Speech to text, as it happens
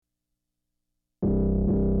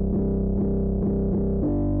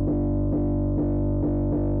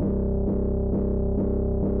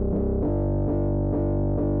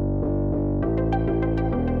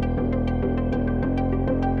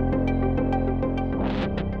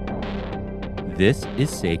This is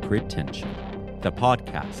Sacred Tension, the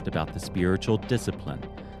podcast about the spiritual discipline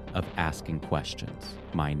of asking questions.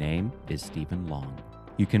 My name is Stephen Long.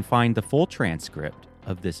 You can find the full transcript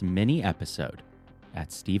of this mini episode at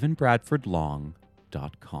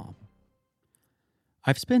stephenbradfordlong.com.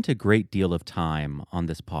 I've spent a great deal of time on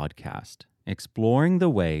this podcast exploring the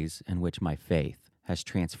ways in which my faith has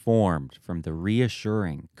transformed from the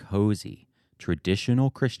reassuring, cozy, traditional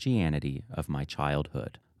Christianity of my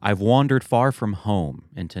childhood. I've wandered far from home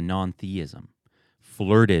into non-theism,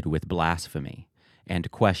 flirted with blasphemy, and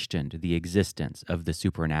questioned the existence of the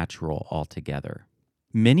supernatural altogether.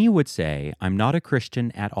 Many would say I'm not a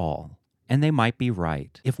Christian at all, and they might be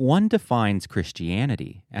right. If one defines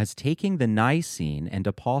Christianity as taking the Nicene and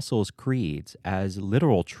Apostles' creeds as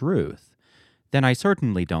literal truth, then I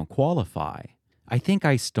certainly don't qualify. I think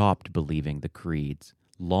I stopped believing the creeds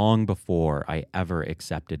long before I ever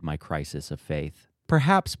accepted my crisis of faith.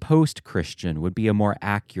 Perhaps post-Christian would be a more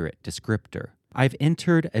accurate descriptor. I've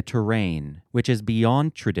entered a terrain which is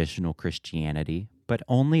beyond traditional Christianity, but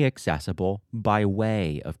only accessible by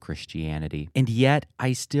way of Christianity. And yet,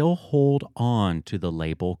 I still hold on to the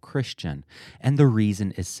label Christian, and the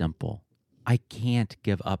reason is simple. I can't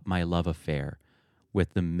give up my love affair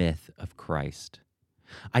with the myth of Christ.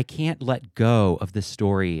 I can't let go of the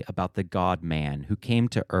story about the God-man who came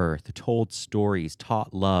to earth, told stories,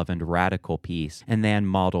 taught love and radical peace, and then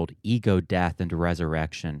modeled ego death and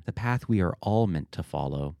resurrection, the path we are all meant to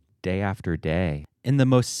follow, day after day. In the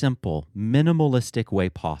most simple, minimalistic way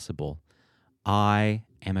possible, I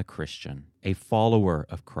am a Christian, a follower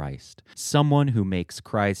of Christ, someone who makes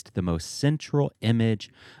Christ the most central image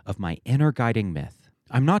of my inner guiding myth.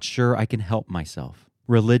 I'm not sure I can help myself.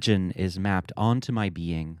 Religion is mapped onto my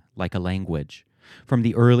being like a language from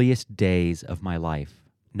the earliest days of my life.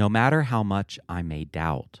 No matter how much I may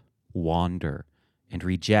doubt, wander, and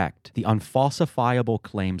reject the unfalsifiable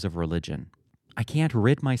claims of religion, I can't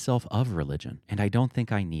rid myself of religion, and I don't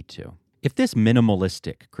think I need to. If this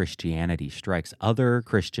minimalistic Christianity strikes other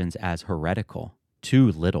Christians as heretical,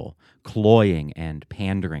 too little, cloying and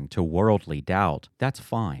pandering to worldly doubt, that's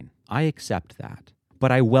fine. I accept that.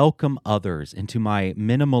 But I welcome others into my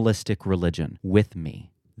minimalistic religion with me.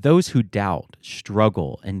 Those who doubt,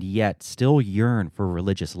 struggle, and yet still yearn for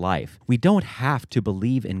religious life. We don't have to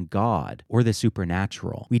believe in God or the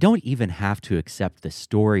supernatural. We don't even have to accept the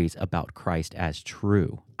stories about Christ as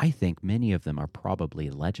true. I think many of them are probably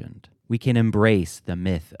legend. We can embrace the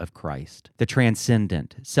myth of Christ, the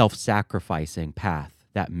transcendent, self-sacrificing path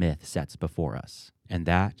that myth sets before us. And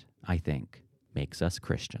that, I think, makes us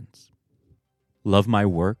Christians. Love my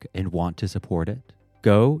work and want to support it?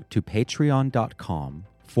 Go to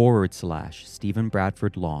patreon.com/Stephen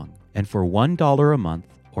Bradford Long, and for $1 a month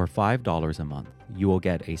or $5 a month, you will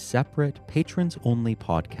get a separate patrons-only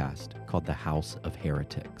podcast called The House of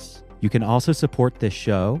Heretics. You can also support this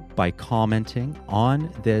show by commenting on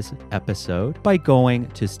this episode by going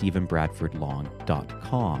to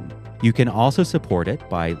stephenbradfordlong.com. You can also support it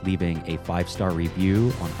by leaving a 5-star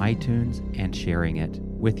review on iTunes and sharing it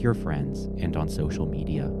with your friends and on social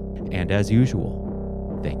media. And as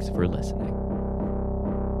usual, thanks for listening.